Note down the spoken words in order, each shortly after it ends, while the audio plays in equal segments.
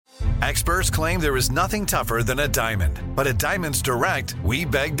Experts claim there is nothing tougher than a diamond. But at Diamonds Direct, we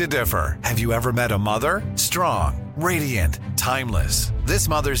beg to differ. Have you ever met a mother? Strong, radiant, timeless. This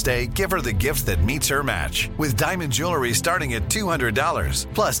Mother's Day, give her the gift that meets her match. With diamond jewelry starting at $200.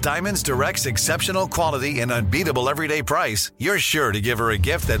 Plus, Diamonds Direct's exceptional quality and unbeatable everyday price, you're sure to give her a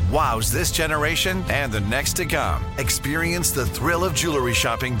gift that wows this generation and the next to come. Experience the thrill of jewelry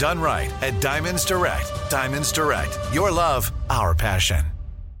shopping done right at Diamonds Direct. Diamonds Direct. Your love, our passion.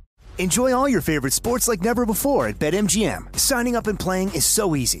 Enjoy all your favorite sports like never before at BetMGM. Signing up and playing is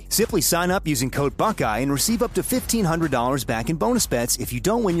so easy. Simply sign up using code Buckeye and receive up to $1,500 back in bonus bets if you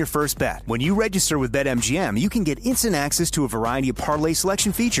don't win your first bet. When you register with BetMGM, you can get instant access to a variety of parlay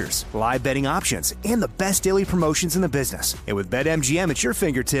selection features, live betting options, and the best daily promotions in the business. And with BetMGM at your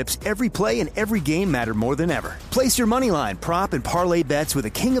fingertips, every play and every game matter more than ever. Place your moneyline, prop, and parlay bets with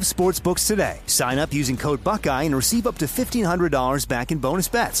the king of sportsbooks today. Sign up using code Buckeye and receive up to $1,500 back in bonus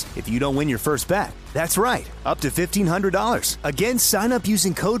bets if you don't win your first bet. That's right, up to $1,500. Again, sign up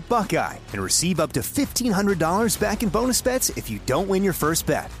using code Buckeye and receive up to $1,500 back in bonus bets if you don't win your first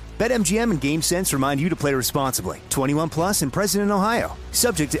bet. BetMGM and GameSense remind you to play responsibly. 21 plus and present in Ohio.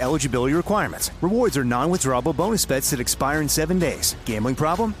 Subject to eligibility requirements. Rewards are non-withdrawable bonus bets that expire in 7 days. Gambling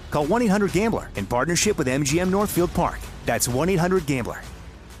problem? Call 1-800-GAMBLER in partnership with MGM Northfield Park. That's 1-800-GAMBLER.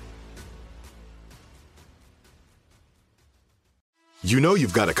 You know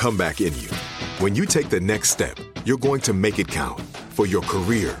you've got a comeback in you. When you take the next step, you're going to make it count. For your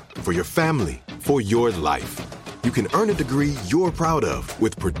career, for your family, for your life. You can earn a degree you're proud of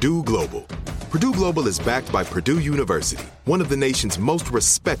with Purdue Global. Purdue Global is backed by Purdue University, one of the nation's most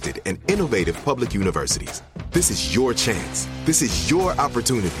respected and innovative public universities. This is your chance. This is your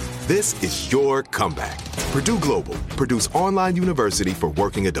opportunity. This is your comeback. Purdue Global, Purdue's online university for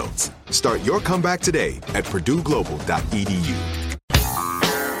working adults. Start your comeback today at purdueglobal.edu.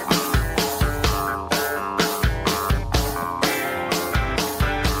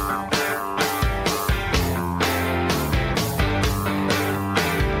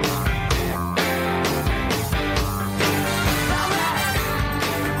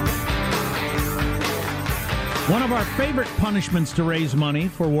 One of our favorite punishments to raise money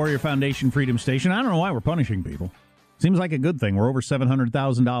for Warrior Foundation Freedom Station. I don't know why we're punishing people. Seems like a good thing. We're over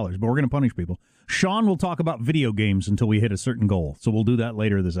 $700,000, but we're going to punish people. Sean will talk about video games until we hit a certain goal, so we'll do that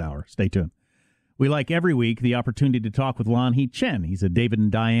later this hour. Stay tuned. We like every week the opportunity to talk with Lanhee Chen. He's a David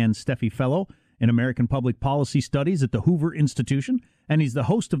and Diane Steffi Fellow in American Public Policy Studies at the Hoover Institution, and he's the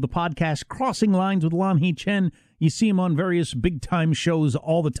host of the podcast Crossing Lines with Lanhee Chen. You see him on various big-time shows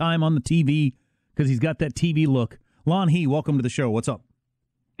all the time on the TV, because he's got that TV look. Lanhee, welcome to the show. What's up?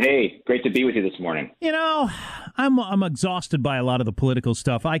 Hey, great to be with you this morning. You know, I'm exhausted by a lot of the political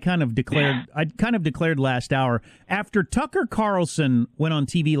stuff. I kind of declared last hour after Tucker Carlson went on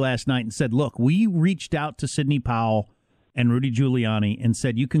TV last night and said, "Look, we reached out to Sidney Powell and Rudy Giuliani and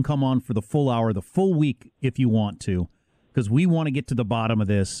said you can come on for the full hour, the full week if you want to, because we want to get to the bottom of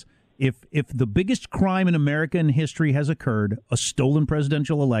this." If the biggest crime in American history has occurred, a stolen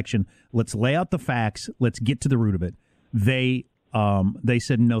presidential election, let's lay out the facts. Let's get to the root of it. They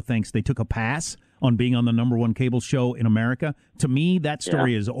said no thanks. They took a pass on being on the number one cable show in America. To me, that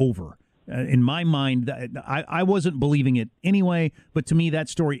story is over. In my mind, I wasn't believing it anyway, but to me, that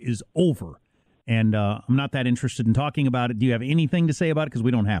story is over. And I'm not that interested in talking about it. Do you have anything to say about it? Because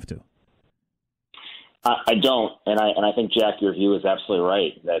we don't have to. I don't, and I think, Jack, your view is absolutely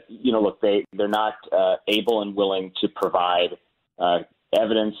right. That, you know, look, they're not able and willing to provide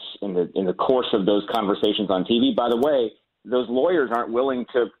evidence in the course of those conversations on TV. By the way, those lawyers aren't willing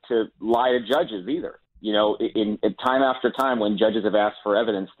to lie to judges either. You know, in time after time, when judges have asked for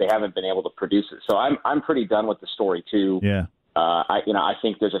evidence, they haven't been able to produce it. So I'm pretty done with the story too. Yeah. I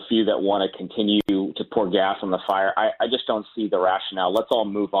think there's a few that want to continue to pour gas on the fire. I just don't see the rationale. Let's all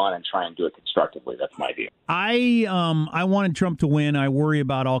move on and try and do it constructively. That's my view. I wanted Trump to win. I worry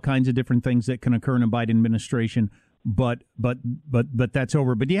about all kinds of different things that can occur in a Biden administration. But that's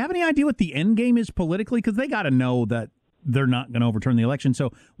over. But do you have any idea what the end game is politically? Because they got to know that they're not going to overturn the election.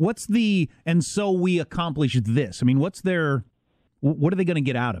 So so we accomplish this? I mean, what are they going to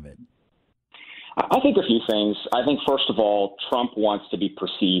get out of it? I think a few things. I think, first of all, Trump wants to be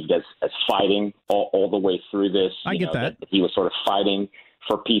perceived as fighting all the way through this. I get that. He was sort of fighting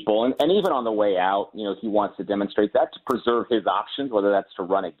for people. And even on the way out, you know, he wants to demonstrate that to preserve his options, whether that's to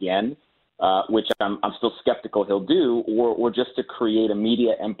run again, which I'm still skeptical he'll do, or just to create a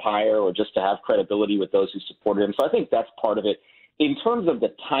media empire or just to have credibility with those who supported him. So I think that's part of it. In terms of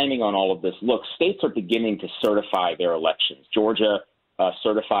the timing on all of this, look, states are beginning to certify their elections. Georgia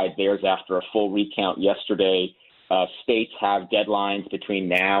certified theirs after a full recount yesterday. States have deadlines between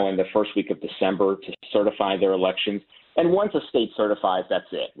now and the first week of December to certify their elections. And once a state certifies,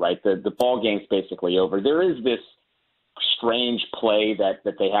 that's it, right? The ball game's basically over. There is this strange play that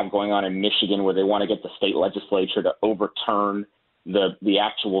they have going on in Michigan where they want to get the state legislature to overturn the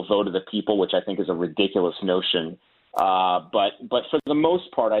actual vote of the people, which I think is a ridiculous notion. But for the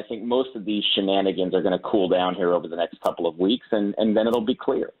most part, I think most of these shenanigans are going to cool down here over the next couple of weeks, and then it'll be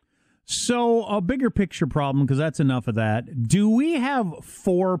clear. So a bigger picture problem, because that's enough of that. Do we have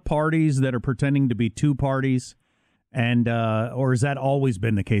 4 parties that are pretending to be 2 parties? And or has that always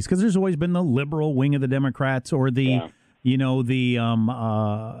been the case? Because there's always been the liberal wing of the Democrats or the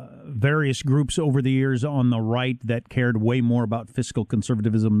various groups over the years on the right that cared way more about fiscal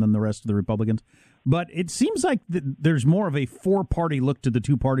conservatism than the rest of the Republicans. But it seems like there's more of a 4-party look to the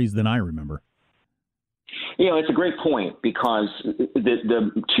 2 parties than I remember. It's a great point because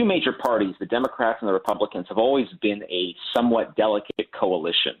the 2 major parties, the Democrats and the Republicans, have always been a somewhat delicate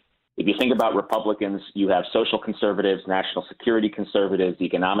coalition. If you think about Republicans, you have social conservatives, national security conservatives,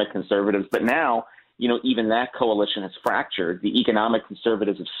 economic conservatives. But now, even that coalition has fractured. The economic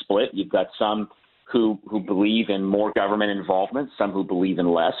conservatives have split. You've got some who believe in more government involvement, some who believe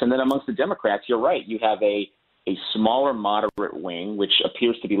in less. And then amongst the Democrats, you're right, you have a smaller moderate wing, which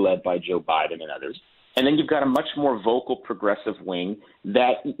appears to be led by Joe Biden and others. And then you've got a much more vocal progressive wing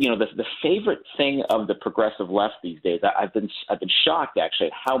that, the favorite thing of the progressive left these days, I've been shocked actually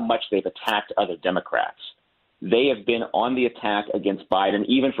at how much they've attacked other Democrats. They have been on the attack against Biden,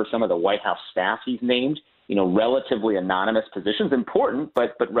 even for some of the White House staff he's named, relatively anonymous positions, important,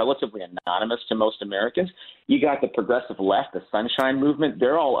 but relatively anonymous to most Americans. You got the progressive left, the Sunshine Movement,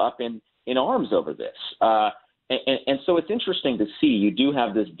 they're all up in arms over this. And so it's interesting to see you do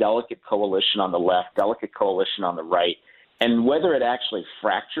have this delicate coalition on the left, delicate coalition on the right, and whether it actually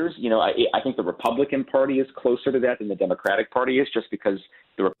fractures, I think the Republican Party is closer to that than the Democratic Party is, just because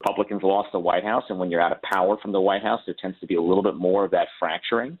the Republicans lost the White House, and when you're out of power from the White House, there tends to be a little bit more of that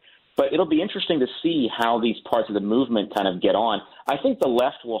fracturing. But it'll be interesting to see how these parts of the movement kind of get on. I think the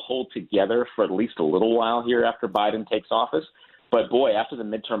left will hold together for at least a little while here after Biden takes office. But boy, after the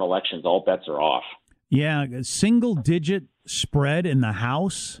midterm elections, all bets are off. Yeah, single-digit spread in the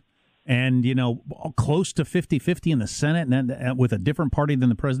House and, close to 50-50 in the Senate and with a different party than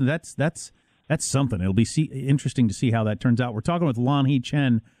the president. That's something. It'll be interesting to see how that turns out. We're talking with Lanhee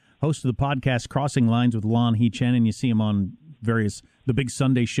Chen, host of the podcast Crossing Lines with Lanhee Chen, and you see him on the big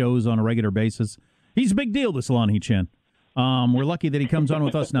Sunday shows on a regular basis. He's a big deal, this Lanhee Chen. We're lucky that he comes on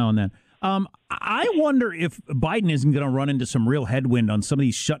with us now and then. I wonder if Biden isn't going to run into some real headwind on some of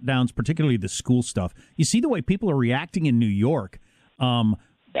these shutdowns, particularly the school stuff. You see the way people are reacting in New York.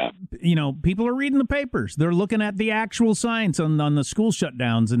 People are reading the papers. They're looking at the actual science on the school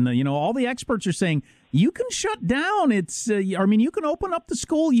shutdowns. And, all the experts are saying, you can shut down. You can open up the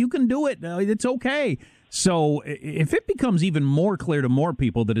school. You can do it. It's okay. So if it becomes even more clear to more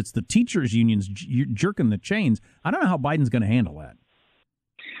people that it's the teachers' unions jerking the chains, I don't know how Biden's going to handle that.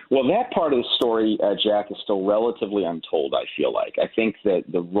 Well, that part of the story, Jack, is still relatively untold, I feel like. I think that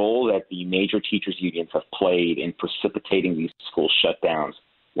the role that the major teachers' unions have played in precipitating these school shutdowns,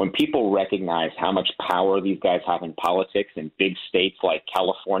 when people recognize how much power these guys have in politics in big states like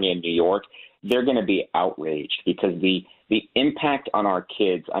California and New York, they're going to be outraged because the impact on our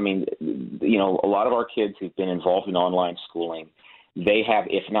kids, a lot of our kids who've been involved in online schooling, they have,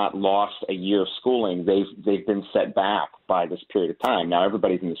 if not lost a year of schooling, they've been set back by this period of time. Now,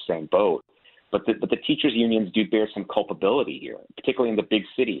 everybody's in the same boat, but the teachers' unions do bear some culpability here, particularly in the big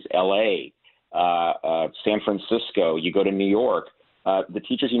cities, L.A., San Francisco. You go to New York, the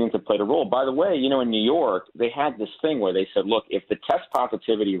teachers' unions have played a role. By the way, in New York, they had this thing where they said, look, if the test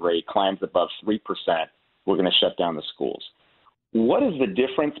positivity rate climbs above 3%, we're going to shut down the schools. What is the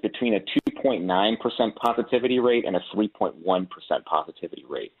difference between a 2.9% positivity rate and a 3.1% positivity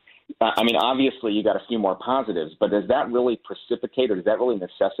rate? Obviously, you got a few more positives, but does that really precipitate or does that really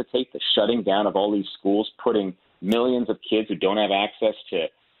necessitate the shutting down of all these schools, putting millions of kids who don't have access to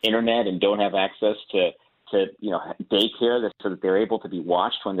internet and don't have access to daycare so that they're able to be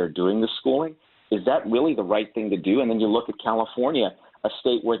watched when they're doing the schooling? Is that really the right thing to do? And then you look at California, a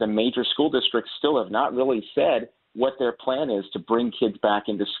state where the major school districts still have not really said what their plan is to bring kids back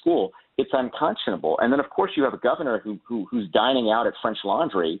into school. It's unconscionable. And then, of course, you have a governor who's dining out at French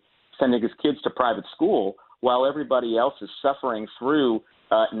Laundry, sending his kids to private school, while everybody else is suffering through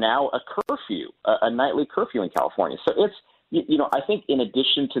now a curfew, a nightly curfew in California. So it's, I think in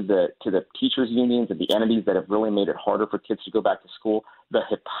addition to the teachers' unions and the entities that have really made it harder for kids to go back to school, the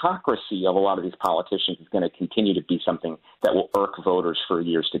hypocrisy of a lot of these politicians is going to continue to be something that will irk voters for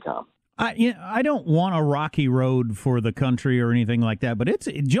years to come. I don't want a rocky road for the country or anything like that, but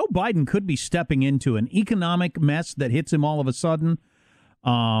Joe Biden could be stepping into an economic mess that hits him all of a sudden,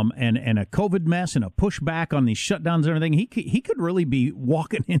 and a COVID mess and a pushback on these shutdowns and everything. He could really be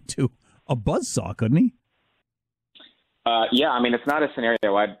walking into a buzzsaw, couldn't he? Yeah, I mean, it's not a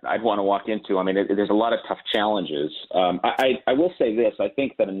scenario I'd want to walk into. I mean, there's a lot of tough challenges. I will say this. I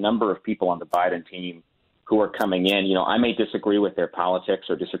think that a number of people on the Biden team who are coming in, I may disagree with their politics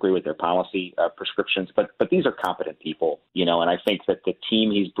or disagree with their policy prescriptions, but these are competent people, and I think that the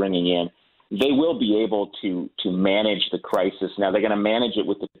team he's bringing in, they will be able to manage the crisis. Now, they're going to manage it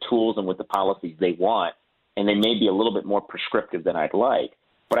with the tools and with the policies they want, and they may be a little bit more prescriptive than I'd like,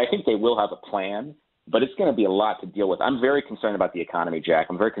 but I think they will have a plan. But it's going to be a lot to deal with. I'm very concerned about the economy, Jack.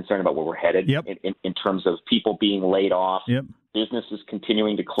 I'm very concerned about where we're headed in terms of people being laid off, businesses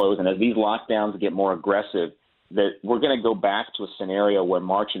continuing to close. And as these lockdowns get more aggressive, that we're going to go back to a scenario where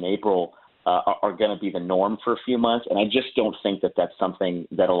March and April are going to be the norm for a few months. And I just don't think that that's something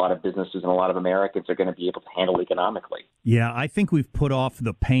that a lot of businesses and a lot of Americans are going to be able to handle economically. Yeah, I think we've put off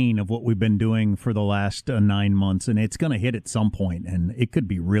the pain of what we've been doing for the last 9 months, and it's going to hit at some point, and it could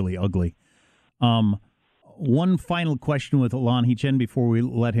be really ugly. One final question with Lanhee Chen before we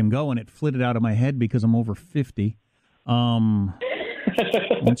let him go, and it flitted out of my head because I'm over 50. Once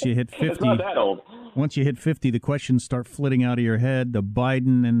you hit 50, it's not that old. Once you hit 50, the questions start flitting out of your head. The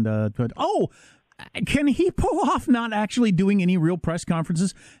Biden and can he pull off not actually doing any real press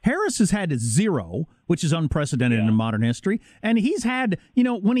conferences? Harris has had 0, which is unprecedented in modern history, and he's had,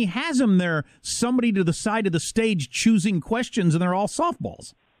 when he has him there, somebody to the side of the stage choosing questions, and they're all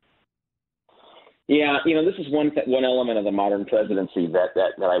softballs. Yeah, this is one element of the modern presidency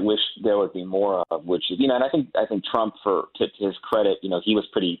that I wish there would be more of, which is, and I think Trump, to his credit, he was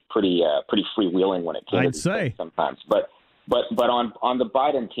pretty freewheeling when it came to things sometimes. But on the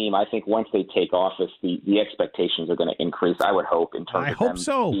Biden team, I think once they take office, the expectations are going to increase. I would hope in terms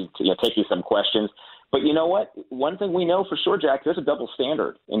of them taking some questions. But you know what? One thing we know for sure, Jack, there's a double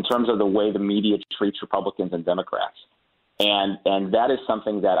standard in terms of the way the media treats Republicans and Democrats. And that is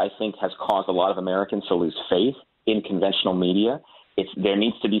something that I think has caused a lot of Americans to lose faith in conventional media. There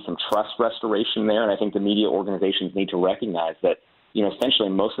needs to be some trust restoration there, and I think the media organizations need to recognize that, essentially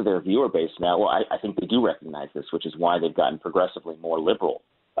most of their viewer base now, well, I think they do recognize this, which is why they've gotten progressively more liberal,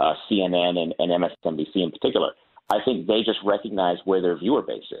 CNN and MSNBC in particular. I think they just recognize where their viewer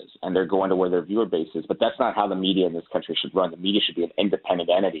base is, and they're going to where their viewer base is. But that's not how the media in this country should run. The media should be an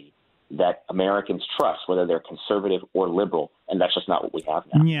independent entity that Americans trust, whether they're conservative or liberal, and that's just not what we have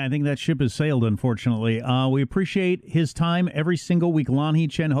now. Yeah, I think that ship has sailed, unfortunately. We appreciate his time every single week.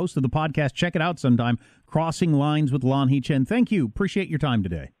 Lanhee Chen, host of the podcast. Check it out sometime, Crossing Lines with Lanhee Chen. Thank you. Appreciate your time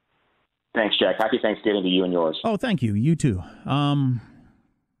today. Thanks, Jack. Happy Thanksgiving to you and yours. Oh, thank you. You too.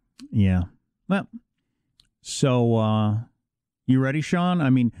 Yeah. Well, so you ready, Sean? I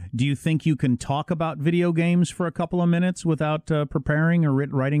mean, do you think you can talk about video games for a couple of minutes without preparing or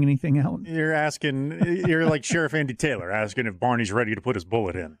writing anything out? You're like Sheriff Andy Taylor asking if Barney's ready to put his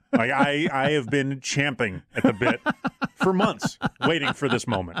bullet in. Like I have been champing at the bit for months, waiting for this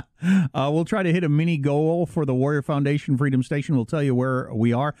moment. We'll try to hit a mini goal for the Warrior Foundation Freedom Station. We'll tell you where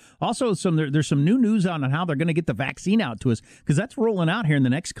we are. Also, there's some new news on how they're going to get the vaccine out to us, because that's rolling out here in the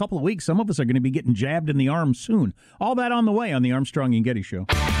next couple of weeks. Some of us are going to be getting jabbed in the arm soon. All that on the way on the Armstrong and Getty Show.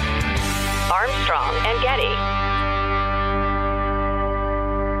 Armstrong and Getty.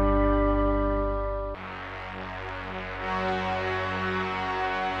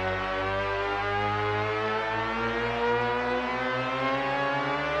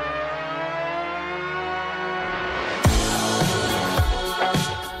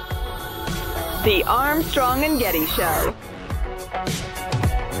 The Armstrong and Getty Show.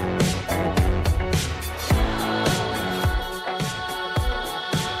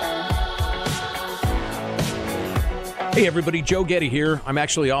 Hey everybody, Joe Getty here. I'm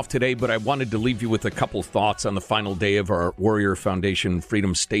actually off today, but I wanted to leave you with a couple thoughts on the final day of our Warrior Foundation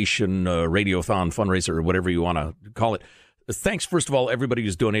Freedom Station Radiothon fundraiser, or whatever you want to call it. Thanks, first of all, everybody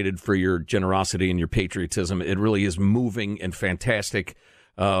who's donated, for your generosity and your patriotism. It really is moving and fantastic.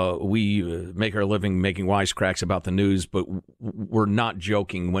 We make our living making wisecracks about the news, but we're not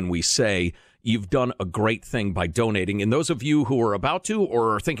joking when we say you've done a great thing by donating. And those of you who are about to,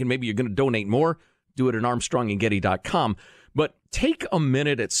 or are thinking maybe you're going to donate more, do it at ArmstrongandGetty.com. But take a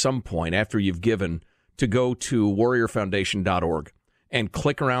minute at some point after you've given to go to warriorfoundation.org and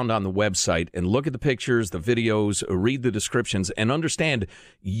click around on the website and look at the pictures, the videos, read the descriptions, and understand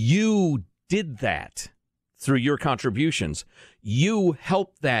you did that through your contributions. You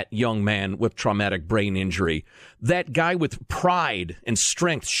helped that young man with traumatic brain injury, that guy with pride and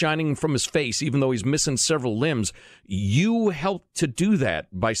strength shining from his face, even though he's missing several limbs. You helped to do that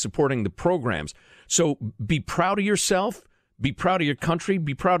by supporting the programs. So be proud of yourself, be proud of your country,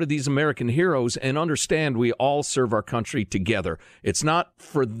 be proud of these American heroes, and understand we all serve our country together. It's not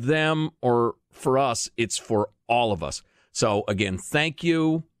for them or for us, it's for all of us. So again, thank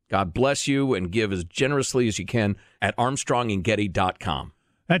you. God bless you, and give as generously as you can at ArmstrongandGetty.com.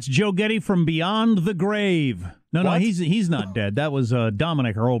 That's Joe Getty from Beyond the Grave. No, he's not dead. That was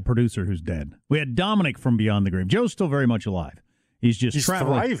Dominic, our old producer, who's dead. We had Dominic from Beyond the Grave. Joe's still very much alive. He's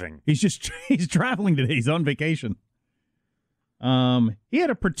traveling. Thriving. He's traveling today. He's on vacation. He had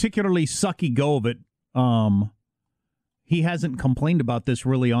a particularly sucky go of it. He hasn't complained about this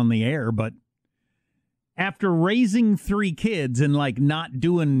really on the air, but after raising 3 kids and not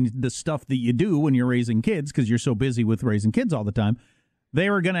doing the stuff that you do when you're raising kids because you're so busy with raising kids all the time, they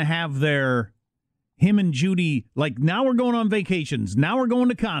were going to have him and Judy, now we're going on vacations, now we're going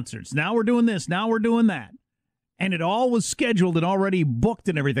to concerts, now we're doing this, now we're doing that. And it all was scheduled and already booked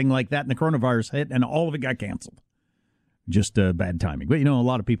and everything like that, and the coronavirus hit, and all of it got canceled. Just bad timing. But, a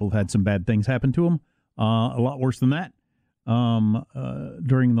lot of people have had some bad things happen to them, a lot worse than that,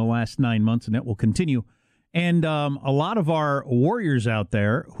 during the last 9 months, and that will continue. And a lot of our warriors out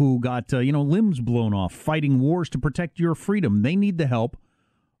there who got, limbs blown off, fighting wars to protect your freedom, they need the help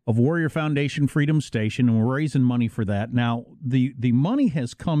of Warrior Foundation Freedom Station, and we're raising money for that. Now, the money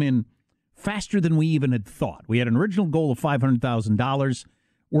has come in faster than we even had thought. We had an original goal of $500,000.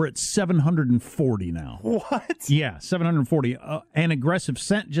 We're at $740 now. What? Yeah, $740. An Aggressive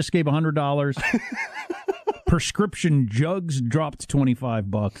Scent just gave $100. Prescription Jugs dropped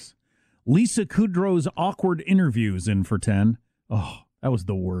 $25. Lisa Kudrow's Awkward Interviews in for 10. Oh, that was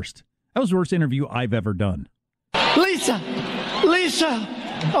the worst. That was the worst interview I've ever done. Lisa!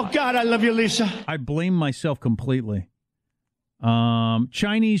 Oh, God, I love you, Lisa. I blame myself completely.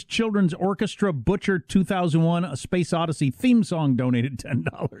 Chinese Children's Orchestra Butcher 2001 A Space Odyssey theme song donated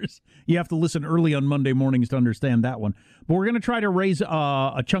 $10. You have to listen early on Monday mornings to understand that one. But we're going to try to raise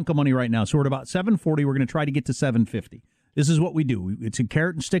a chunk of money right now. So we're at about $740. We're going to try to get to $750. This is what we do. It's a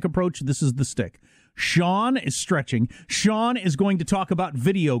carrot and stick approach. This is the stick. Sean is stretching. Sean is going to talk about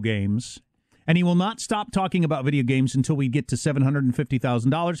video games, and he will not stop talking about video games until we get to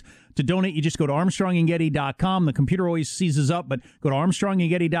 $750,000. To donate, you just go to ArmstrongandGetty.com. The computer always seizes up, but go to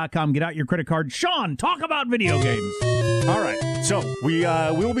ArmstrongandGetty.com, get out your credit card. Sean, talk about video games. All right, so we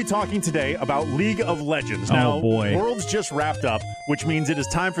will be talking today about League of Legends. Now, Worlds just wrapped up, which means it is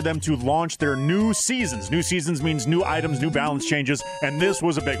time for them to launch their new seasons. New seasons means new items, new balance changes, and this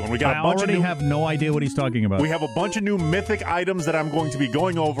was a big one. We got a bunch of new... have no idea what he's talking about. We have a bunch of new mythic items that I'm going to be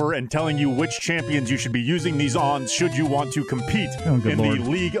going over and telling you which champions you should be using these on should you want to compete in the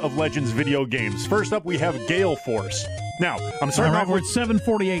League of Legends video games. First up, we have Gale Force. Now, I'm starting off with... We're at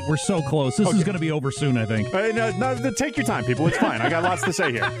 7:48. We're so close. This is going to be over soon, I think. Take your time, people. It's fine. I got lots to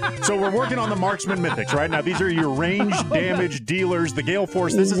say here. So we're working on the Marksman Mythics, right? Now, these are your range damage dealers. The Gale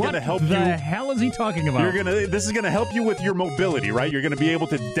Force, this is going to help you... What the hell is he talking about? This is going to help you with your mobility, right? You're going to be able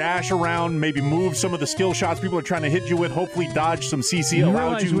to dash around, maybe move some of the skill shots people are trying to hit you with, hopefully dodge some CC. You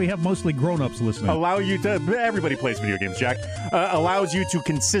realize we have mostly grown-ups listening. Allow you to... Everybody plays video games, Jack. Allows you to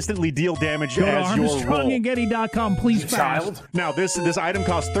consistently deal damage Go as to your role. ArmstrongandGetty.com, please, fast. Now, this item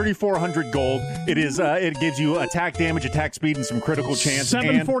costs 3,400 gold. It gives you attack damage, attack speed, and some critical chance.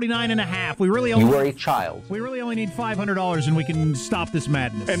 $749.5. You were a child. We really only need $500, and we can stop this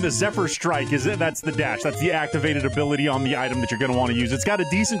madness. And the Zephyr Strike that's the dash. That's the activated ability on the item that you're going to want to use. It's got a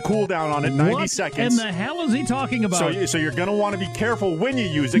decent cooldown on it, 90 seconds. What in the hell is he talking about? So you're going to want to be careful when you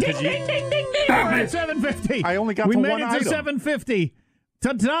use it because ding, ding, ding. We're at $750. I only got to one item. We made it to $750.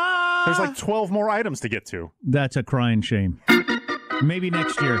 Ta-da! There's like 12 more items to get to. That's a crying shame. Maybe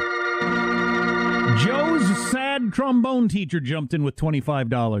next year. Joe's sad trombone teacher jumped in with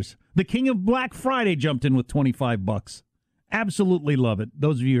 $25. The king of Black Friday jumped in with $25. Absolutely love it.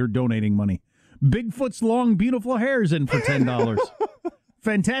 Those of you who are donating money. Bigfoot's long, beautiful hair's in for $10.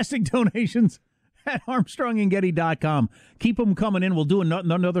 Fantastic donations at ArmstrongandGetty.com. Keep them coming in. We'll do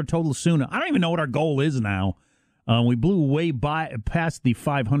another total soon. I don't even know what our goal is now. We blew way past the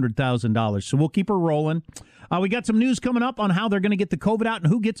 $500,000, so we'll keep her rolling. We got some news coming up on how they're going to get the COVID out and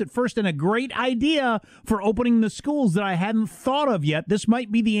who gets it first, and a great idea for opening the schools that I hadn't thought of yet. This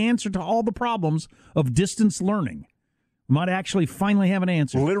might be the answer to all the problems of distance learning. We might actually finally have an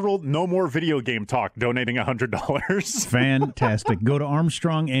answer. Literal no more video game talk, donating $100. Fantastic. Go to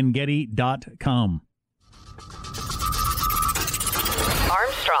ArmstrongandGetty.com.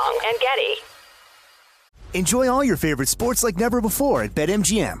 Armstrong and Getty. Enjoy all your favorite sports like never before at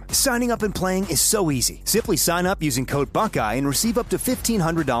BetMGM. Signing up and playing is so easy. Simply sign up using code Buckeye and receive up to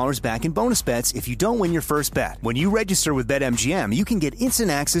 $1,500 back in bonus bets if you don't win your first bet. When you register with BetMGM, you can get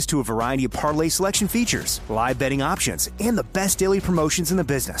instant access to a variety of parlay selection features, live betting options, and the best daily promotions in the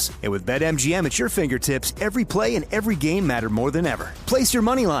business. And with BetMGM at your fingertips, every play and every game matter more than ever. Place your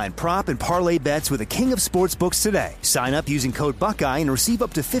moneyline, prop, and parlay bets with the king of sportsbooks today. Sign up using code Buckeye and receive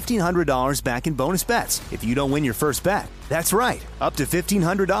up to $1,500 back in bonus bets if you don't win your first bet. That's right, up to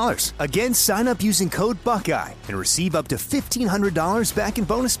 $1,500. Again, sign up using code Buckeye and receive up to $1,500 back in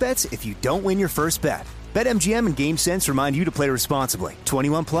bonus bets if you don't win your first bet. BetMGM and GameSense remind you to play responsibly.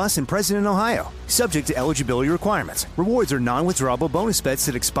 21 plus and present in Ohio. Subject to eligibility requirements. Rewards are non-withdrawable bonus bets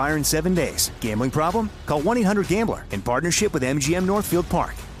that expire in 7 days. Gambling problem? Call 1-800-GAMBLER in partnership with MGM Northfield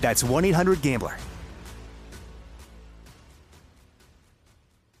Park. That's 1-800-GAMBLER.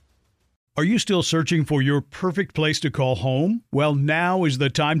 Are you still searching for your perfect place to call home? Well, now is the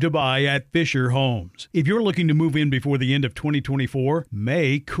time to buy at Fisher Homes. If you're looking to move in before the end of 2024,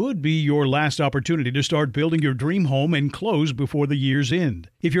 May could be your last opportunity to start building your dream home and close before the year's end.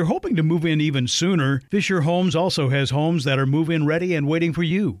 If you're hoping to move in even sooner, Fisher Homes also has homes that are move-in ready and waiting for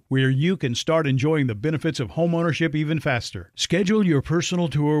you, where you can start enjoying the benefits of homeownership even faster. Schedule your personal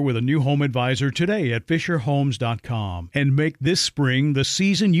tour with a new home advisor today at FisherHomes.com and make this spring the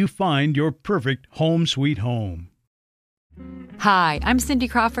season you find your perfect home sweet home. Hi, I'm Cindy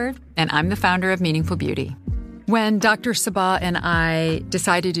Crawford, and I'm the founder of Meaningful Beauty. When Dr. Sabah and I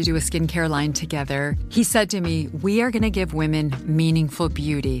decided to do a skincare line together, he said to me, we are going to give women meaningful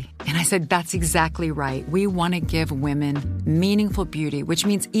beauty. And I said, that's exactly right. We want to give women meaningful beauty, which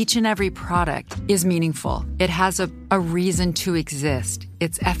means each and every product is meaningful. It has a reason to exist.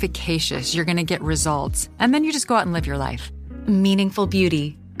 It's efficacious. You're going to get results. And then you just go out and live your life. Meaningful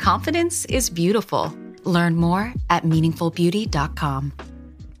Beauty. Confidence is beautiful. Learn more at meaningfulbeauty.com.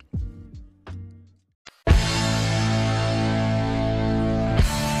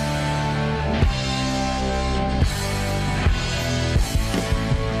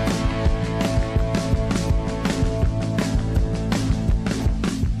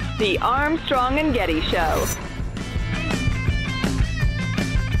 The Armstrong and Getty Show.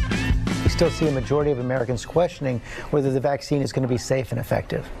 We still see a majority of Americans questioning whether the vaccine is going to be safe and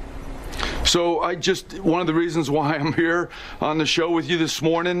effective. So one of the reasons why I'm here on the show with you this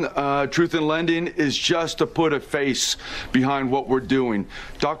morning, Truth in Lending, is just to put a face behind what we're doing.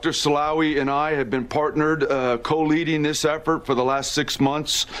 Dr. Salawi and I have been partnered, co-leading this effort for the last 6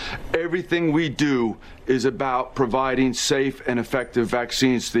 months. Everything we do is about providing safe and effective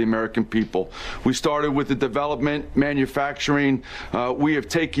vaccines to the American people. We started with the development, manufacturing. We have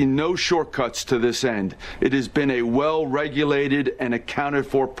taken no shortcuts to this end. It has been a well-regulated and accounted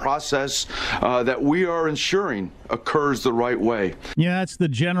for process that we are ensuring occurs the right way. Yeah, that's the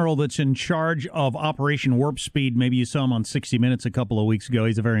general that's in charge of Operation Warp Speed. Maybe you saw him on 60 Minutes a couple of weeks ago.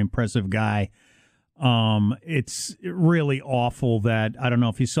 He's a very impressive guy. It's really awful that, I don't know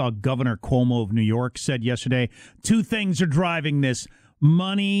if you saw Governor Cuomo of New York said yesterday, 2 things are driving this: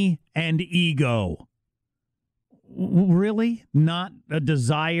 money and ego. Really? Not a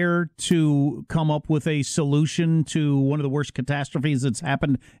desire to come up with a solution to one of the worst catastrophes that's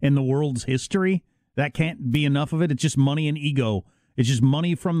happened in the world's history? That can't be enough of it. It's just money and ego. It's just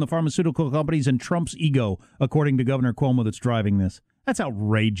money from the pharmaceutical companies and Trump's ego, according to Governor Cuomo, that's driving this. That's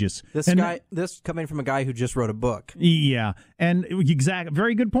outrageous. This coming from a guy who just wrote a book. Yeah, and exactly,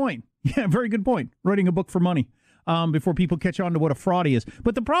 very good point. Yeah, very good point. Writing a book for money before people catch on to what a fraud he is.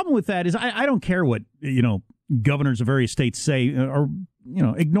 But the problem with that is I don't care what, governors of various states say or,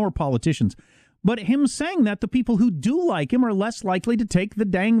 ignore politicians. But him saying that, the people who do like him are less likely to take the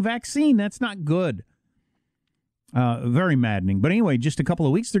dang vaccine. That's not good. Very maddening. But anyway, just a couple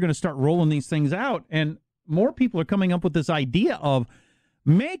of weeks, they're going to start rolling these things out. And more people are coming up with this idea of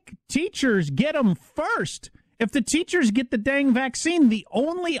make teachers get them first. If the teachers get the dang vaccine, the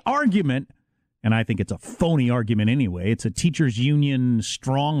only argument, and I think it's a phony argument anyway, it's a teachers union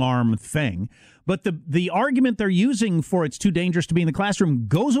strong arm thing, but the argument they're using for it's too dangerous to be in the classroom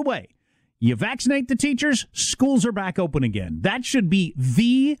goes away. You vaccinate the teachers, schools are back open again. That should be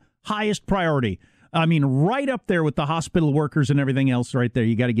the highest priority. I mean, right up there with the hospital workers and everything else right there.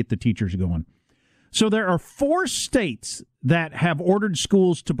 You got to get the teachers going. So there are 4 states that have ordered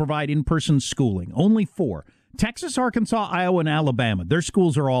schools to provide in-person schooling. Only 4. Texas, Arkansas, Iowa, and Alabama. Their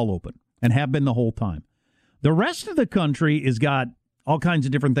schools are all open and have been the whole time. The rest of the country has got all kinds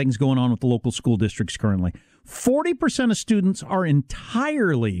of different things going on with the local school districts currently. 40% of students are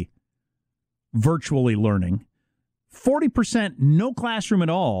entirely virtually learning. 40% no classroom at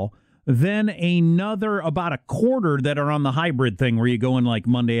all. Then another about a quarter that are on the hybrid thing where you go in like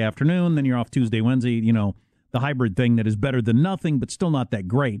Monday afternoon, then you're off Tuesday, Wednesday, the hybrid thing that is better than nothing, but still not that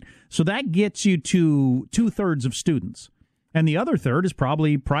great. So that gets you to 2/3 of students. And the other third is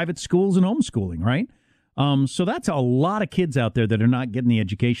probably private schools and homeschooling, right? So that's a lot of kids out there that are not getting the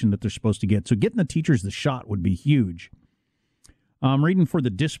education that they're supposed to get. So getting the teachers the shot would be huge. I'm reading for the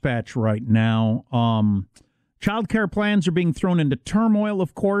Dispatch right now. Child care plans are being thrown into turmoil,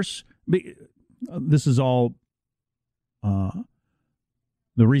 of course. This is all...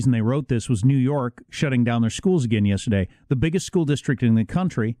 the reason they wrote this was New York shutting down their schools again yesterday. The biggest school district in the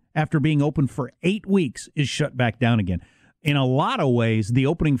country, after being open for 8 weeks, is shut back down again. In a lot of ways, the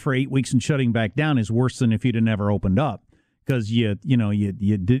opening for 8 weeks and shutting back down is worse than if you'd have never opened up, because your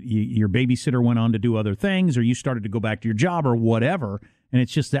babysitter went on to do other things, or you started to go back to your job or whatever, and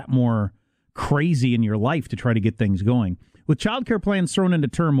it's just that more crazy in your life to try to get things going. With child care plans thrown into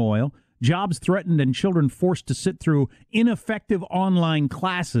turmoil, jobs threatened, and children forced to sit through ineffective online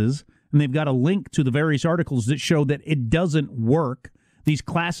classes, and they've got a link to the various articles that show that it doesn't work. These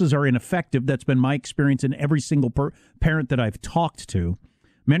classes are ineffective. That's been my experience in every single parent that I've talked to.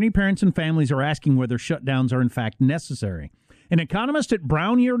 Many parents and families are asking whether shutdowns are in fact necessary. An economist at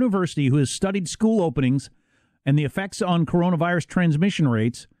Brown University who has studied school openings and the effects on coronavirus transmission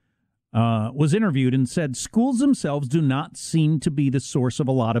rates was interviewed and said schools themselves do not seem to be the source of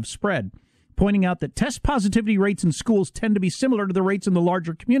a lot of spread, pointing out that test positivity rates in schools tend to be similar to the rates in the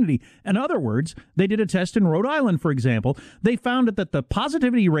larger community. In other words, they did a test in Rhode Island, for example. They found that the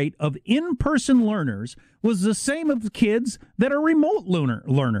positivity rate of in-person learners was the same of kids that are remote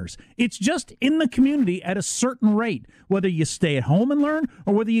learners. It's just in the community at a certain rate, whether you stay at home and learn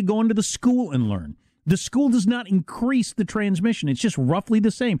or whether you go into the school and learn. The school does not increase the transmission. It's just roughly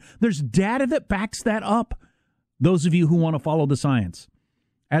the same. There's data that backs that up, those of you who want to follow the science.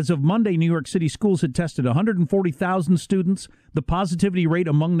 As of Monday, New York City schools had tested 140,000 students. The positivity rate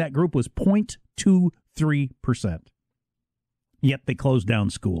among that group was 0.23%. Yet they closed down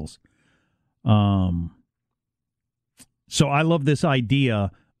schools. So I love this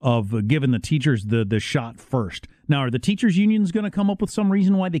idea of giving the teachers the shot first. Now, are the teachers' unions going to come up with some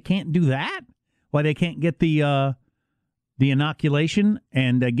reason why they can't do that? Why they can't get the inoculation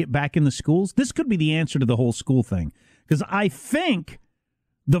and get back in the schools? This could be the answer to the whole school thing. Because I think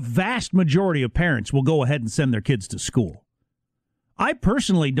the vast majority of parents will go ahead and send their kids to school. I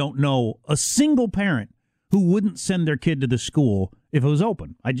personally don't know a single parent who wouldn't send their kid to the school if it was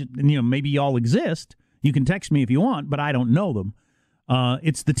open. Maybe y'all exist. You can text me if you want, but I don't know them.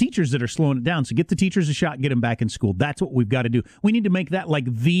 It's the teachers that are slowing it down. So get the teachers a shot, get them back in school. That's what we've got to do. We need to make that like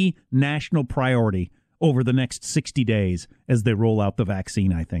the national priority over the next 60 days as they roll out the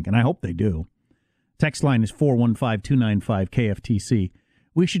vaccine, I think. And I hope they do. Text line is 415-295-KFTC.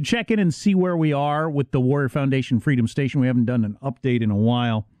 We should check in and see where we are with the Warrior Foundation Freedom Station. We haven't done an update in a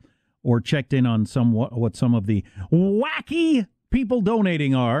while or checked in on what some of the wacky people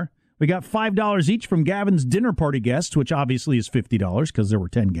donating are. We got $5 each from Gavin's dinner party guests, which obviously is $50 because there were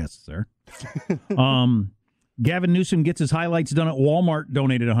 10 guests there. Gavin Newsom gets his highlights done at Walmart,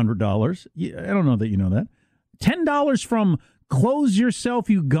 donated $100. I don't know that you know that. $10 from Close Yourself,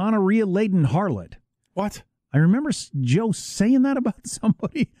 You Gonorrhea-Laden Harlot. What? I remember Joe saying that about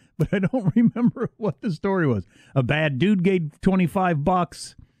somebody, but I don't remember what the story was. A bad dude gave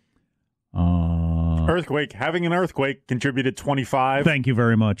 $25. Earthquake. Having an earthquake contributed $25. Thank you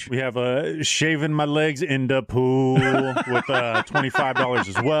very much. We have shaving my legs in the pool with $25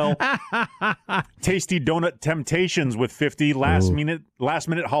 as well. Tasty Donut Temptations with $50. Last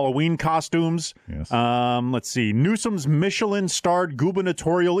minute Halloween costumes. Yes. Let's see. Newsom's Michelin-starred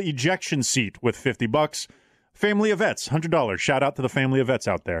gubernatorial ejection seat with $50. Family of Vets, $100. Shout out to the family of vets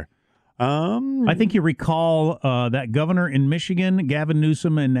out there. I think you recall that governor in Michigan, Gavin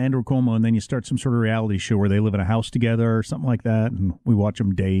Newsom and Andrew Cuomo, and then you start some sort of reality show where they live in a house together or something like that, and we watch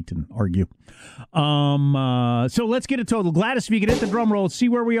them date and argue. So let's get a total. Gladys, if you could hit the drum roll, see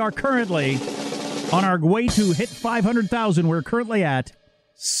where we are currently on our way to hit 500,000. We're currently at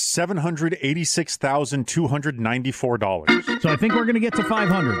 $786,294. So I think we're going to get to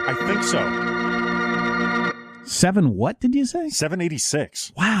 500. I think so. What did you say?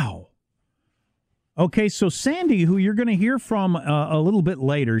 786. Wow. Okay, so Sandy, who you're going to hear from a little bit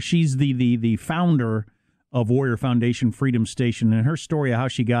later, she's the founder of Warrior Foundation Freedom Station, and her story of how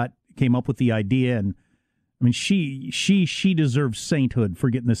she came up with the idea, and I mean she deserves sainthood for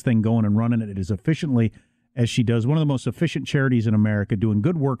getting this thing going and running it as efficiently as she does. One of the most efficient charities in America, doing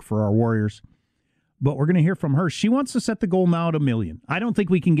good work for our warriors. But we're going to hear from her. She wants to set the goal now at 1 million. I don't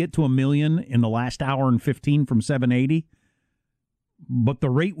think we can get to 1 million in the last hour and 15 from 780. But the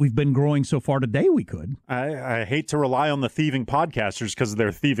rate we've been growing so far today, we could. I hate to rely on the thieving podcasters because of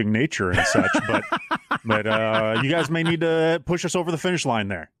their thieving nature and such, but you guys may need to push us over the finish line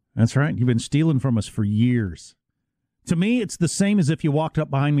there. That's right. You've been stealing from us for years. To me, it's the same as if you walked up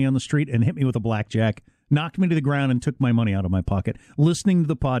behind me on the street and hit me with a blackjack, knocked me to the ground, and took my money out of my pocket, listening to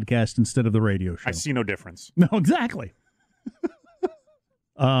the podcast instead of the radio show. I see no difference. No, exactly.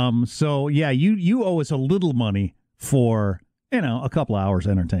 So, yeah, you owe us a little money for, a couple of hours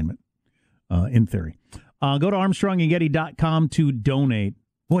entertainment, in theory. Go to ArmstrongandGetty.com to donate.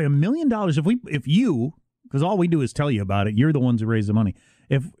 Boy, $1 million, if you, because all we do is tell you about it, you're the ones who raise the money.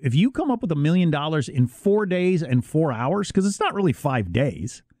 If you come up with $1 million in 4 days and 4 hours, because it's not really 5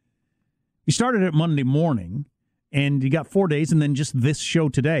 days. You started it Monday morning, and you got 4 days, and then just this show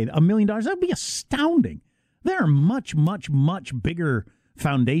today. $1 million, that would be astounding. There are much, much, much bigger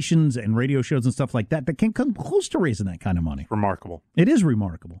foundations and radio shows and stuff like that can come close to raising that kind of money. Remarkable. It is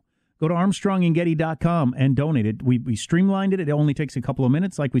remarkable. Go to ArmstrongandGetty.com and donate it. We streamlined it. It only takes a couple of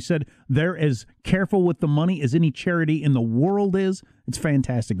minutes. Like we said, they're as careful with the money as any charity in the world is. It's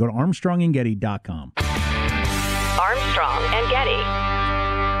fantastic. Go to ArmstrongandGetty.com. Armstrong and Getty.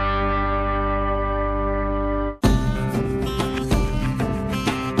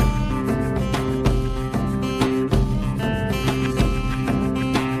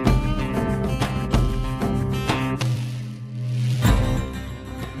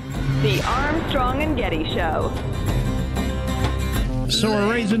 The Armstrong and Getty Show. So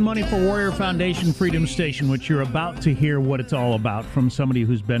we're raising money for Warrior Foundation Freedom Station, which you're about to hear what it's all about from somebody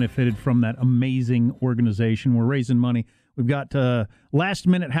who's benefited from that amazing organization. We're raising money. We've got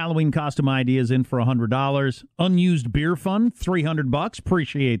last-minute Halloween costume ideas in for $100. Unused beer fund, $300.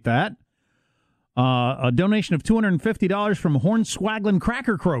 Appreciate that. A donation of $250 from Hornswagglin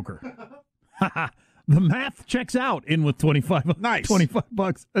Cracker Croaker. The math checks out in with $25. Nice.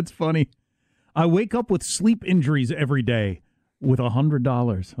 $25. That's funny. I wake up with sleep injuries every day with $100.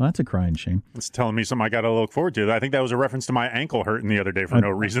 Well, that's a crying shame. It's telling me something I got to look forward to. I think that was a reference to my ankle hurting the other day for no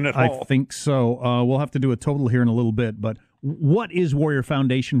reason at all. I think so. We'll have to do a total here in a little bit. But what is Warrior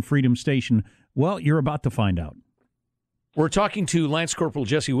Foundation Freedom Station? Well, you're about to find out. We're talking to Lance Corporal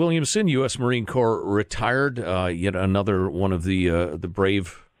Jesse Williamson, U.S. Marine Corps retired, yet another one of the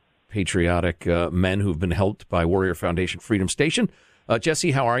brave, patriotic men who've been helped by Warrior Foundation Freedom Station.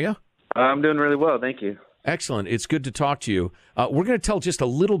 Jesse, how are you? I'm doing really well, thank you. Excellent. It's good to talk to you. We're going to tell just a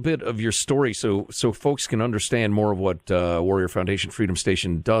little bit of your story so folks can understand more of what Warrior Foundation Freedom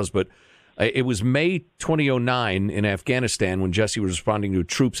Station does. But it was May 2009 in Afghanistan when Jesse was responding to a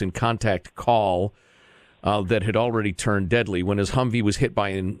troops in contact call that had already turned deadly. When his Humvee was hit by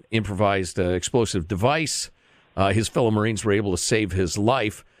an improvised explosive device, his fellow Marines were able to save his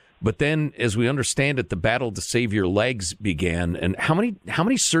life. But then, as we understand it, the battle to save your legs began. And how many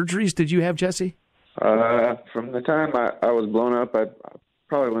surgeries did you have, Jesse? From the time I was blown up, I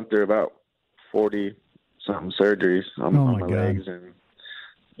probably went through about 40-something surgeries on my legs. And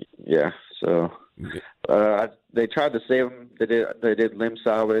yeah, so they tried to save them. They did limb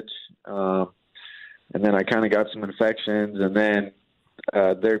salvage, and then I kind of got some infections, and then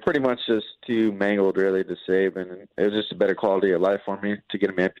they're pretty much just too mangled, really, to save, and it was just a better quality of life for me to get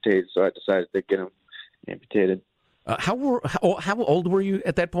them amputated, so I decided to get them amputated. How old were you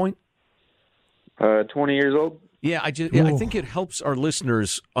at that point? 20 years old. Yeah, I think it helps our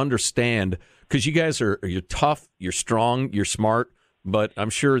listeners understand, because you guys you're tough, you're strong, you're smart, but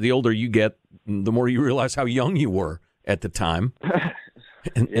I'm sure the older you get, the more you realize how young you were at the time.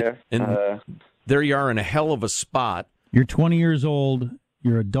 And there you are in a hell of a spot. You're 20 years old,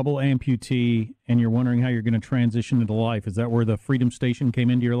 you're a double amputee, and you're wondering how you're going to transition into life. Is that where the Freedom Station came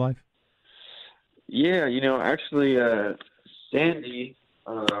into your life? Yeah, actually, Sandy...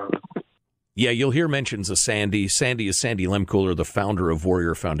 Yeah, you'll hear mentions of Sandy. Sandy is Sandy Lemcooler, the founder of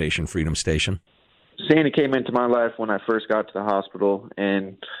Warrior Foundation Freedom Station. Sandy came into my life when I first got to the hospital,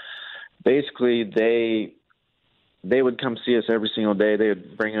 and basically they would come see us every single day. They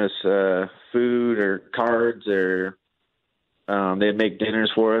would bring us food or cards, or they'd make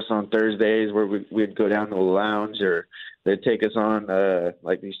dinners for us on Thursdays where we'd go down to the lounge, or they'd take us on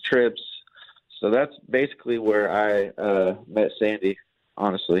like these trips. So that's basically where I met Sandy,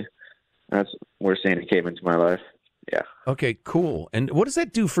 honestly. That's where Sandy came into my life. Yeah. Okay, cool. And what does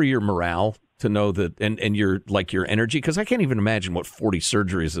that do for your morale to know that, and your energy? Because I can't even imagine what 40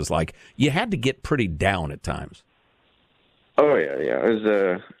 surgeries is like. You had to get pretty down at times. Oh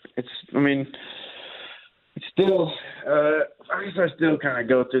yeah. It's still. I guess I still kind of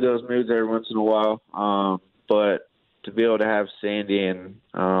go through those moods every once in a while. But to be able to have Sandy and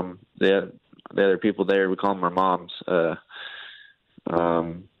the other people there, we call them our moms.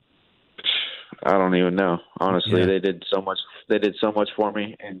 I don't even know. Honestly, Yeah. they did so much. They did so much for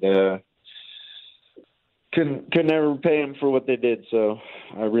me, and could never repay them for what they did. So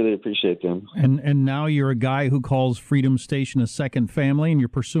I really appreciate them. And now you're a guy who calls Freedom Station a second family, and you're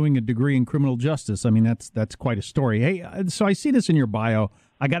pursuing a degree in criminal justice. I mean, that's quite a story. Hey, so I see this in your bio.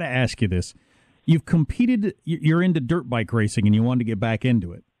 I got to ask you this. You've competed, you're into dirt bike racing, and you wanted to get back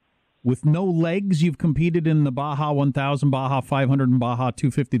into it. With no legs, you've competed in the Baja 1000, Baja 500, and Baja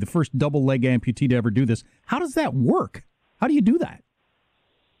 250, the first double-leg amputee to ever do this. How does that work? How do you do that?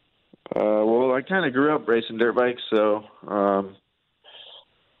 Well, I kind of grew up racing dirt bikes, so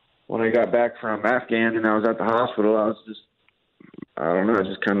when I got back from Afghan and I was at the hospital, I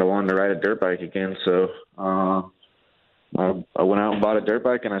just kind of wanted to ride a dirt bike again. So I went out and bought a dirt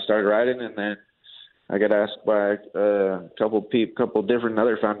bike, and I started riding, and then I got asked by a couple different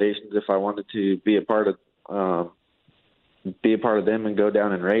other foundations if I wanted to be a part of them and go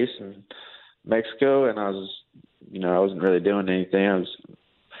down and race in Mexico. And I wasn't really doing anything. I was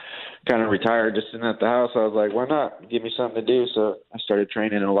kind of retired, just sitting at the house. I was like, why not? Give me something to do. So I started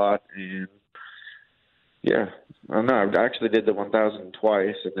training a lot, and yeah, I don't know. I actually did the 1000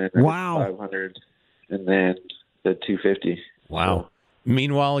 twice, and then the 500, and then the 250. Wow.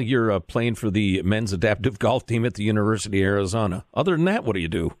 Meanwhile, you're playing for the men's adaptive golf team at the University of Arizona. Other than that, what do you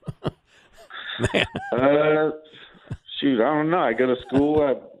do? Shoot, I don't know. I go to school,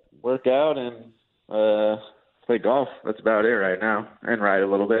 I work out, and play golf. That's about it right now, and ride a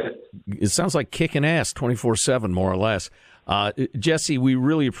little bit. It sounds like kicking ass 24/7, more or less. Jesse, we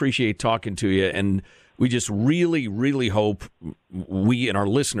really appreciate talking to you, and we just really, really hope we and our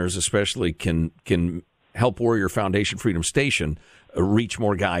listeners especially can help Warrior Foundation Freedom Station reach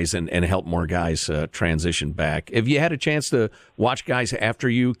more guys and help more guys transition back. Have you had a chance to watch guys after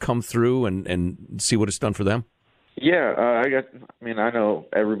you come through and see what it's done for them? Yeah, I know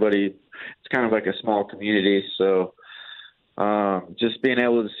everybody. It's kind of like a small community, so just being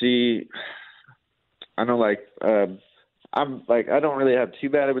able to see, I know, I don't really have too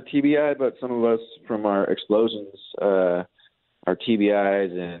bad of a TBI, but some of us from our explosions are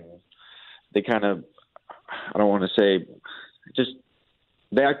TBIs, and they kind of, I don't want to say, just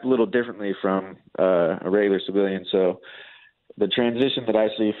they act a little differently from a regular civilian. So the transition that I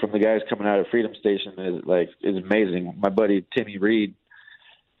see from the guys coming out of Freedom Station is amazing. My buddy Timmy Reed,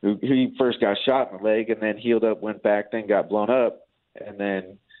 who he first got shot in the leg and then healed up, went back, then got blown up, and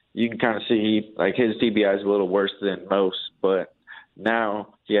then you can kind of see his TBI is a little worse than most, but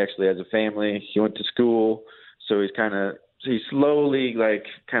now he actually has a family. He went to school, so he's slowly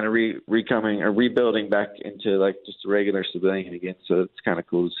rebuilding back into just a regular civilian again. So it's kind of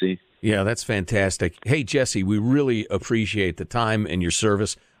cool to see. Yeah, that's fantastic. Hey, Jesse, we really appreciate the time and your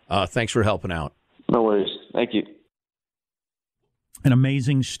service. Thanks for helping out. No worries. Thank you. An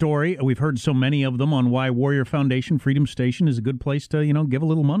amazing story. We've heard so many of them on why Warrior Foundation Freedom Station is a good place to, give a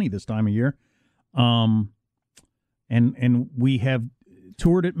little money this time of year. And we have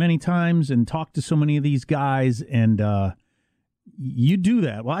toured it many times and talked to so many of these guys, and you do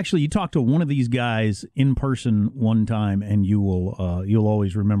that. Well, actually, you talked to one of these guys in person one time, and you'll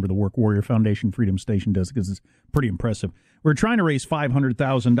always remember the work Warrior Foundation Freedom Station does, because it's pretty impressive. We're trying to raise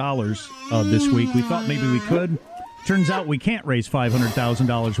 $500,000 this week. We thought maybe we could. Turns out we can't raise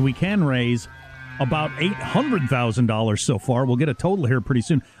 $500,000. We can raise about $800,000 so far. We'll get a total here pretty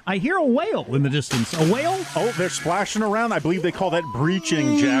soon. I hear a whale in the distance. A whale? Oh, they're splashing around. I believe they call that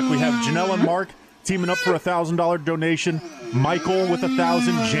breaching, Jack. We have Janelle and Mark teaming up for a $1,000 donation. Michael with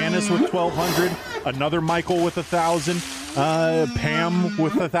 1,000. Janice with 1,200. Another Michael with 1,000. Pam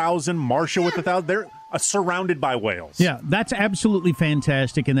with 1,000. Marsha with 1,000. They're surrounded by whales. Yeah, that's absolutely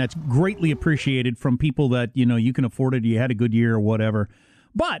fantastic, and that's greatly appreciated from people that, you can afford it, you had a good year or whatever.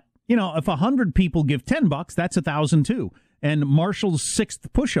 But, if 100 people give $10, that's 1,000 too. And Marshall's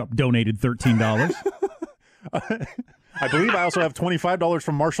 6th push-up donated $13. I believe I also have $25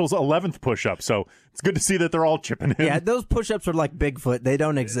 from Marshall's 11th push-up, so it's good to see that they're all chipping in. Yeah, those push-ups are like Bigfoot. They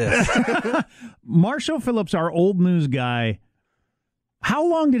don't exist. Marshall Phillips, our old news guy, how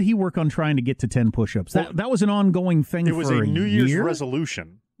long did he work on trying to get to 10 push-ups? That was an ongoing thing for a year? It was a New Year's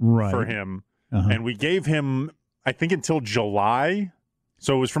resolution for him, and we gave him, I think, until July.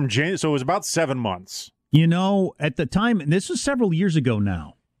 So it was from so it was about 7 months. At the time, and this was several years ago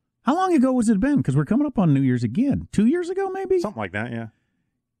now. How long ago was it been? Because we're coming up on New Year's again. 2 years ago, maybe? Something like that, yeah.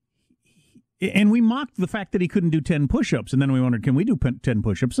 And we mocked the fact that he couldn't do 10 push-ups, and then we wondered, can we do 10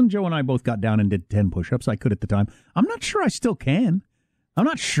 push-ups? And Joe and I both got down and did 10 push-ups. I could at the time. I'm not sure I still can. I'm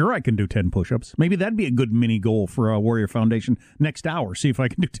not sure I can do 10 push-ups. Maybe that'd be a good mini goal for Warrior Foundation next hour. See if I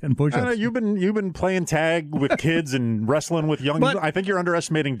can do 10 push-ups. I know, you've been playing tag with kids and wrestling with young. I think you're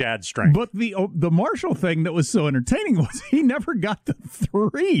underestimating Dad's strength. But the Marshall thing that was so entertaining was he never got to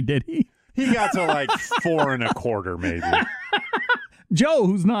 3, did he? He got to like 4 1/4, maybe. Joe,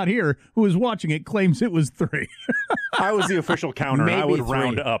 who's not here, who is watching it, claims it was 3. I was the official counter. I would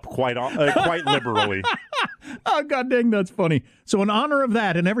round up quite liberally. Oh, God dang, that's funny. So in honor of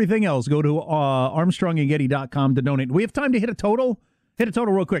that and everything else, go to ArmstrongandGetty.com to donate. Do we have time to hit a total? Hit a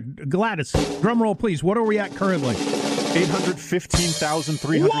total real quick. Gladys, drum roll, please. What are we at currently?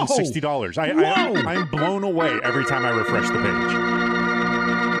 $815,360. I'm blown away every time I refresh the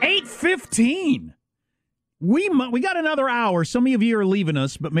page. $815. We got another hour. Some of you are leaving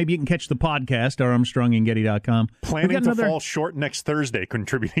us, but maybe you can catch the podcast, ArmstrongandGetty.com. Planning to fall short next Thursday,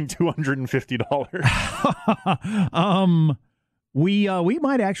 contributing $250. We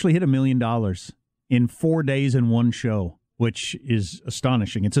might actually hit $1 million in 4 days in one show, which is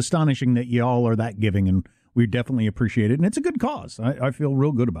astonishing. It's astonishing that you all are that giving, and we definitely appreciate it. And it's a good cause. I feel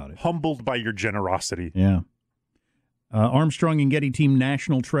real good about it. Humbled by your generosity. Yeah. Armstrong and Getty Team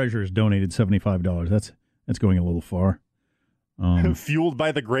National Treasures donated $75. That's going a little far. Fueled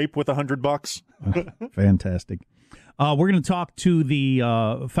by the grape with $100. Fantastic. We're going to talk to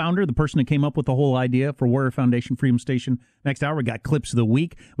the founder, the person that came up with the whole idea for Warrior Foundation Freedom Station. Next hour, we got clips of the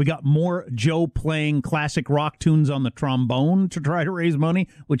week. We got more Joe playing classic rock tunes on the trombone to try to raise money,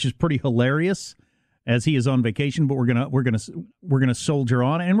 which is pretty hilarious as he is on vacation. But we're gonna soldier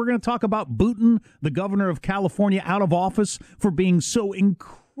on, and we're going to talk about booting the governor of California out of office for being so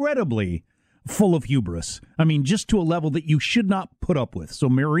incredibly full of hubris. I mean, just to a level that you should not put up with. So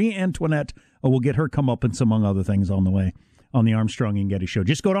Marie Antoinette will get her comeuppance, among other things, on the way on the Armstrong and Getty Show.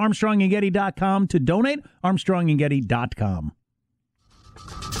 Just go to ArmstrongandGetty.com to donate. ArmstrongandGetty.com.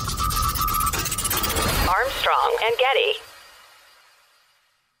 Armstrong and Getty.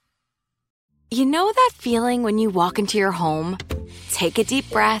 You know that feeling when you walk into your home, take a deep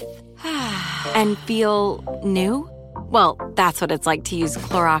breath, and feel new? Well, that's what it's like to use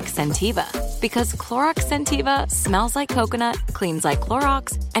Clorox Scentiva. Because Clorox Scentiva smells like coconut, cleans like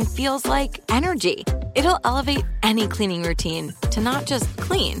Clorox, and feels like energy. It'll elevate any cleaning routine to not just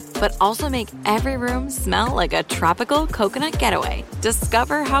clean, but also make every room smell like a tropical coconut getaway.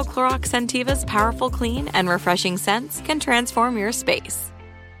 Discover how Clorox Scentiva's powerful clean and refreshing scents can transform your space.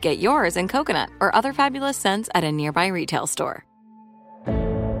 Get yours in coconut or other fabulous scents at a nearby retail store.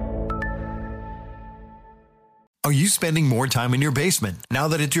 Are you spending more time in your basement now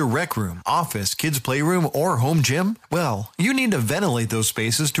that it's your rec room, office, kids' playroom, or home gym? Well, you need to ventilate those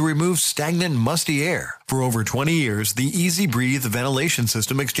spaces to remove stagnant, musty air. For over 20 years, the Easy Breathe ventilation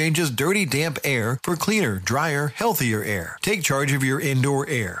system exchanges dirty, damp air for cleaner, drier, healthier air. Take charge of your indoor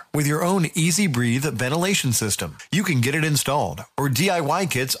air with your own Easy Breathe ventilation system. You can get it installed, or DIY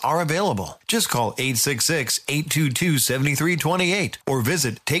kits are available. Just call 866-822-7328 or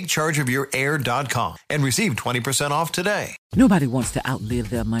visit takechargeofyourair.com and receive 20% off today. Nobody wants to outlive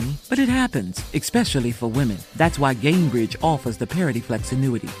their money, but it happens, especially for women. That's why Gainbridge offers the Parity Flex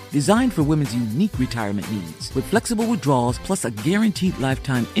annuity, designed for women's unique retirement needs, with flexible withdrawals plus a guaranteed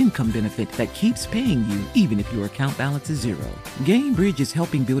lifetime income benefit that keeps paying you even if your account balance is zero. Gainbridge is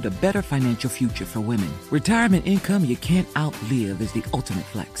helping build a better financial future for women. Retirement income you can't outlive is the ultimate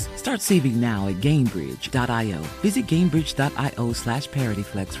flex. Start saving now at Gainbridge.io. Visit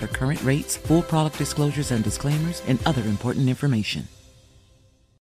Gainbridge.io/ParityFlex for current rates, full product disclosures and disclaimers, and other important information.